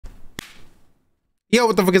Yo,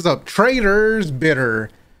 what the fuck is up? Traitors bitter.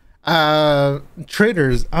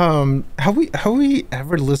 Traitors. Have we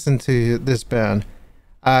ever listened to this band?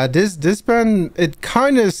 This band, it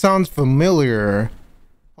kind of sounds familiar.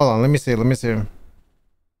 Hold on, let me see.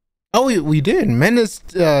 Oh, we did. Menace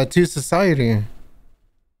to Society.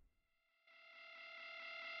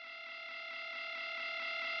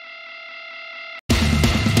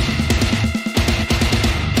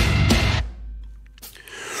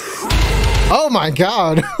 Oh my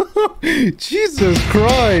god. Jesus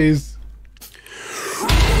Christ.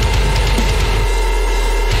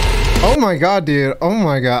 Oh my god, dude. Oh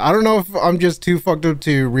my god. I don't know if I'm just too fucked up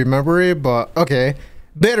to remember it, but okay.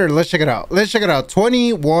 Bitter, let's check it out.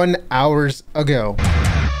 21 hours ago.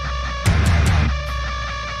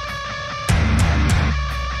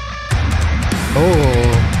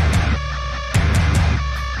 Oh.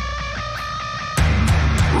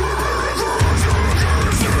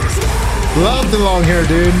 Love the long hair,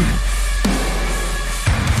 dude.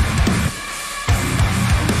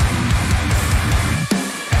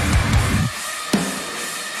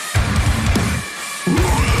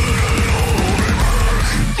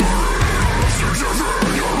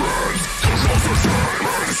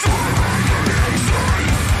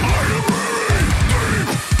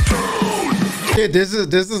 Dude, this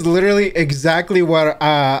is literally exactly what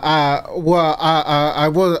I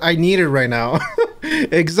needed right now.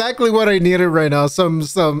 Exactly what I needed right now.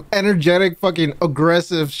 Some energetic fucking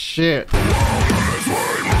aggressive shit.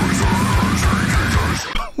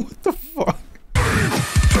 What the fuck?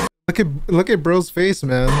 Look at bro's face,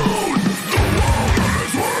 man.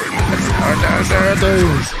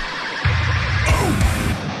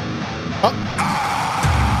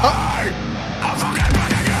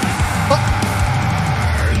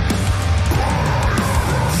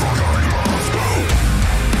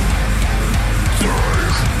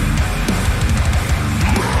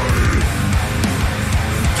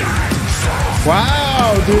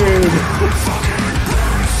 Wow, dude.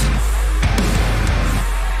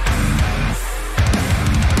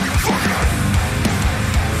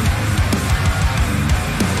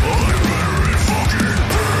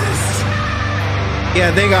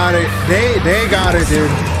 Yeah, they got it. They got it,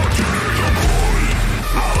 dude.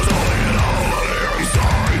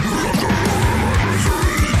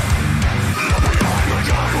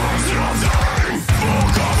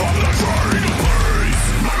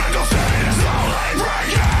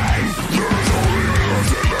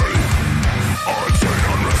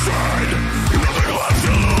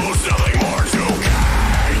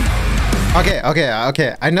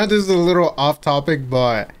 Okay. I know this is a little off topic,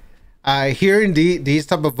 but hearing these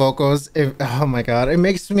type of vocals, oh my god, it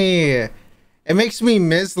makes me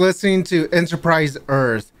miss listening to Enterprise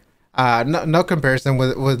Earth. No comparison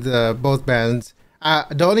with both bands.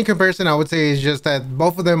 The only comparison I would say is just that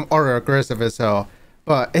both of them are aggressive as hell.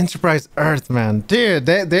 But Enterprise Earth, man, dude,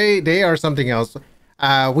 they are something else.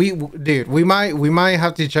 We might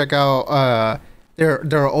have to check out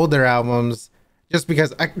their older albums. Just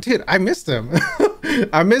because I missed them.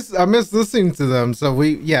 I miss listening to them. So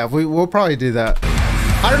we'll probably do that.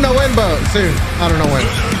 I don't know when, but soon. I don't know when.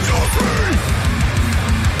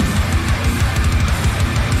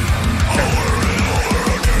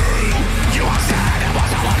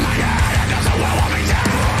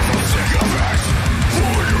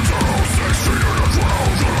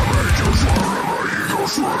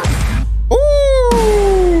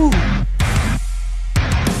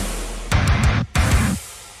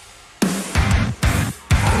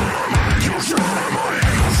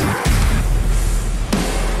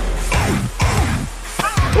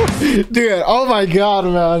 Dude, oh my god,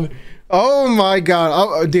 man. Oh my god.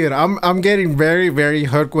 Oh, dude, I'm getting very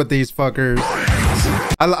hooked with these fuckers.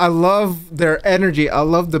 I love their energy. I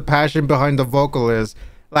love the passion behind the vocalist.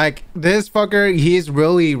 Like, this fucker, he's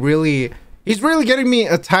really getting me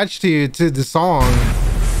attached to the song.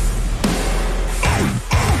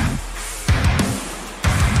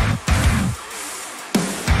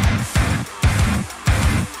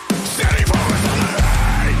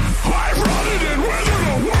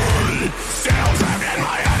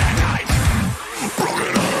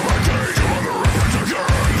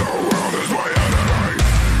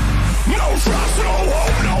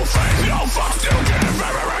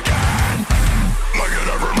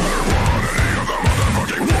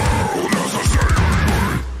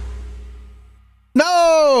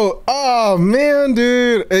 Oh man,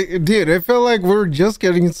 dude, it felt like we're just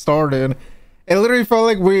getting started. It literally felt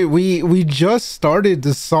like we just started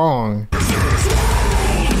the song.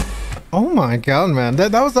 Oh my god, man,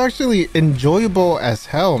 that was actually enjoyable as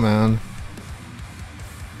hell, man.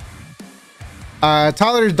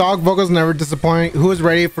 Tyler's dog vocals never disappoint. Who is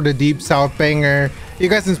ready for the deep south banger? You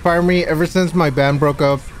guys inspire me ever since my band broke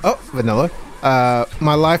up. Oh, vanilla.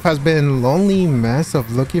 My life has been lonely mess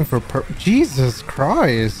of looking for Jesus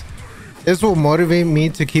Christ. This will motivate me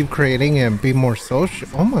to keep creating and be more social.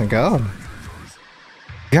 Oh my god.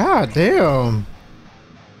 God damn.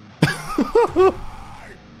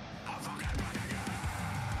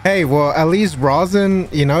 Hey, well, at least Rosin,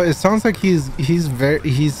 you know, it sounds like he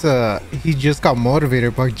just got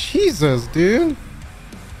motivated, but Jesus, dude.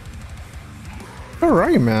 All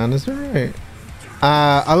right, man, it's all right.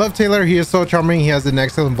 I love Taylor. He is so charming. He has an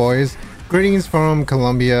excellent voice. Greetings from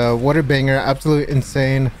Colombia. What a banger! Absolute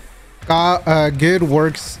insane. Good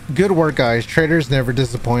work, guys. Traitors never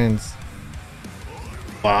disappoints.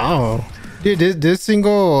 Wow, dude, this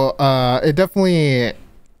single, it definitely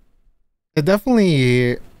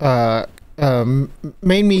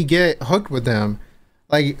made me get hooked with them.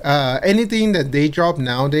 Like anything that they drop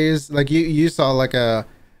nowadays, like you saw, like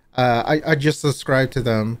I just subscribed to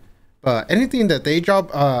them, but anything that they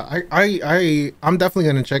drop, I'm definitely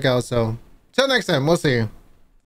gonna check out. So till next time, we'll see.